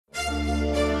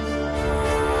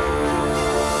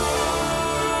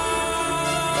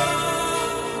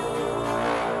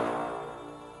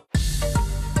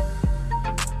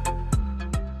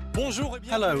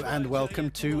Hello and welcome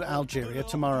to Algeria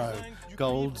Tomorrow.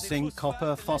 Gold, zinc,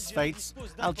 copper, phosphates.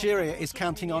 Algeria is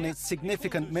counting on its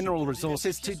significant mineral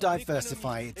resources to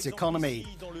diversify its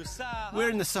economy. We're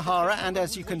in the Sahara and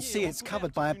as you can see it's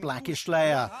covered by a blackish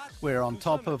layer. We're on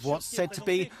top of what's said to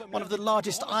be one of the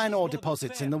largest iron ore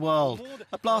deposits in the world.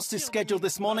 A blast is scheduled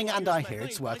this morning and I hear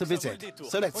it's worth a visit.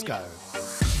 So let's go.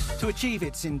 To achieve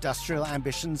its industrial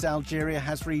ambitions, Algeria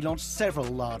has relaunched several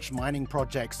large mining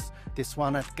projects. This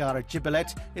one at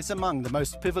Gara-Jibelet is among the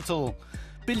most pivotal.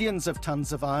 Billions of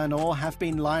tons of iron ore have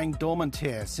been lying dormant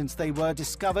here since they were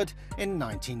discovered in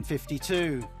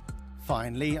 1952.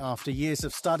 Finally, after years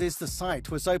of studies, the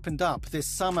site was opened up this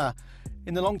summer.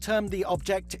 In the long term, the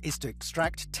object is to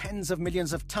extract tens of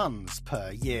millions of tons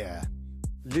per year.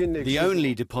 The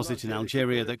only deposit in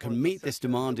Algeria that can meet this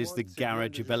demand is the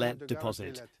Gara-Jibelet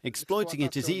deposit. Exploiting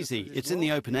it is easy. It's in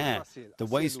the open air. The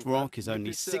waste rock is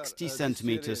only 60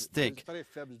 centimetres thick.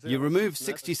 You remove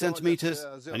 60 centimetres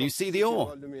and you see the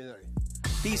ore.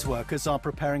 These workers are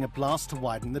preparing a blast to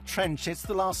widen the trench. It's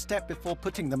the last step before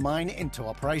putting the mine into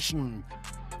operation.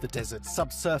 The desert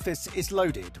subsurface is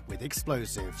loaded with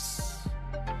explosives.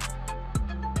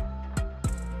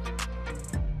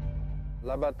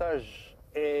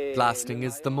 Blasting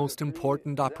is the most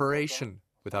important operation.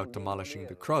 Without demolishing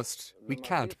the crust, we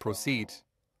can't proceed.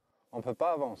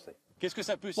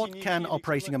 What can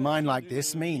operating a mine like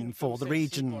this mean for the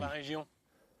region?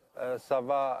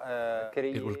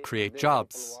 It will create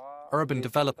jobs, urban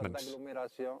development.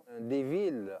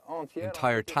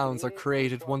 Entire towns are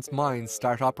created once mines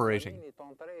start operating.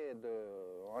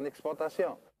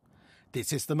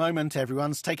 This is the moment.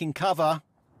 Everyone's taking cover.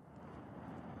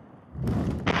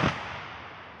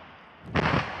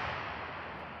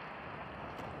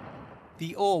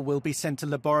 The ore will be sent to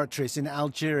laboratories in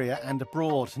Algeria and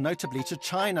abroad, notably to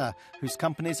China, whose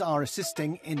companies are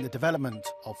assisting in the development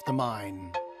of the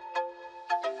mine.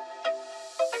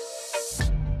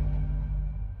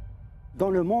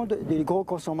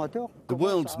 The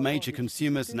world's major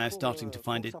consumers are now starting to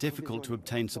find it difficult to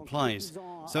obtain supplies.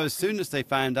 So as soon as they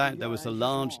found out there was a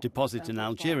large deposit in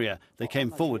Algeria, they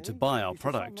came forward to buy our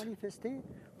product.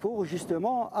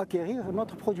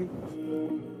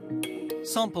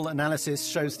 Sample analysis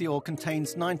shows the ore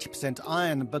contains 90%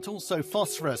 iron, but also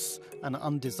phosphorus, an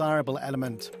undesirable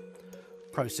element.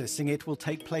 Processing it will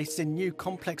take place in new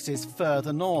complexes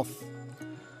further north.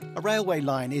 A railway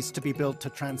line is to be built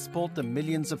to transport the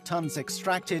millions of tons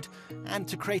extracted and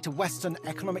to create a Western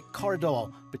economic corridor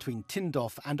between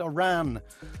Tindouf and Oran,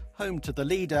 home to the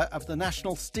leader of the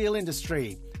national steel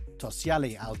industry,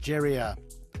 Tosyali Algeria.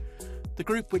 The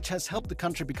group, which has helped the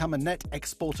country become a net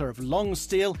exporter of long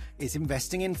steel, is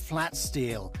investing in flat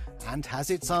steel and has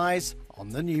its eyes on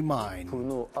the new mine.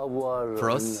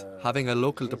 For us, having a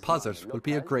local deposit will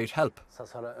be a great help.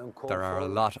 There are a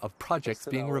lot of projects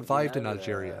being revived in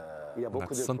Algeria, and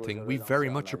that's something we very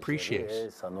much appreciate.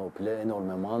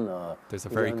 There's a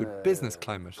very good business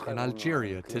climate in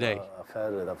Algeria today.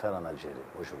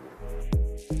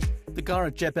 The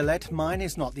Gara-Jibelet mine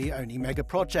is not the only mega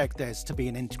project. There's to be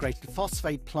an integrated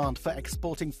phosphate plant for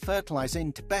exporting fertilizer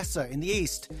into Bessa in the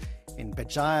east. In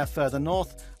Béjaïa further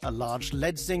north, a large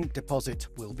lead-zinc deposit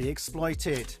will be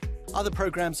exploited. Other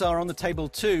programs are on the table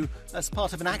too, as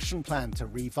part of an action plan to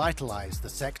revitalise the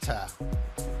sector.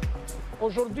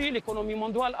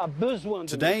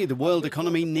 Today, the world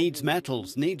economy needs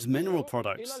metals, needs mineral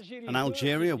products, and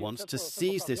Algeria wants to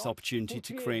seize this opportunity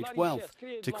to create wealth,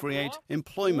 to create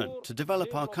employment, to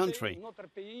develop our country,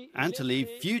 and to leave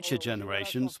future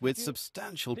generations with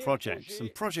substantial projects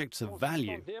and projects of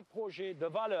value.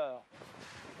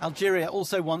 Algeria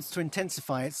also wants to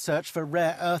intensify its search for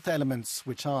rare earth elements,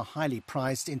 which are highly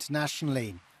prized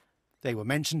internationally. They were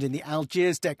mentioned in the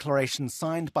Algiers Declaration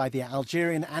signed by the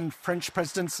Algerian and French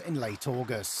presidents in late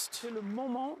August.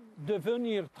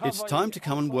 It's time to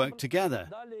come and work together,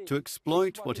 to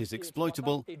exploit what is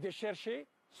exploitable,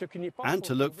 and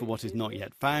to look for what is not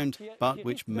yet found, but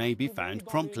which may be found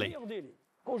promptly.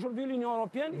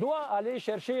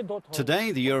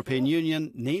 Today, the European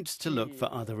Union needs to look for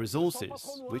other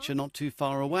resources, which are not too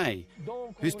far away,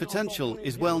 whose potential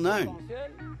is well known.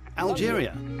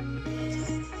 Algeria.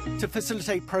 To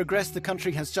facilitate progress, the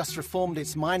country has just reformed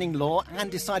its mining law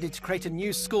and decided to create a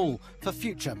new school for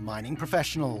future mining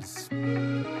professionals.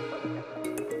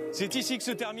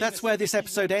 That's where this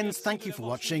episode ends. Thank you for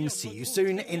watching. See you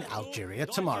soon in Algeria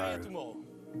Tomorrow.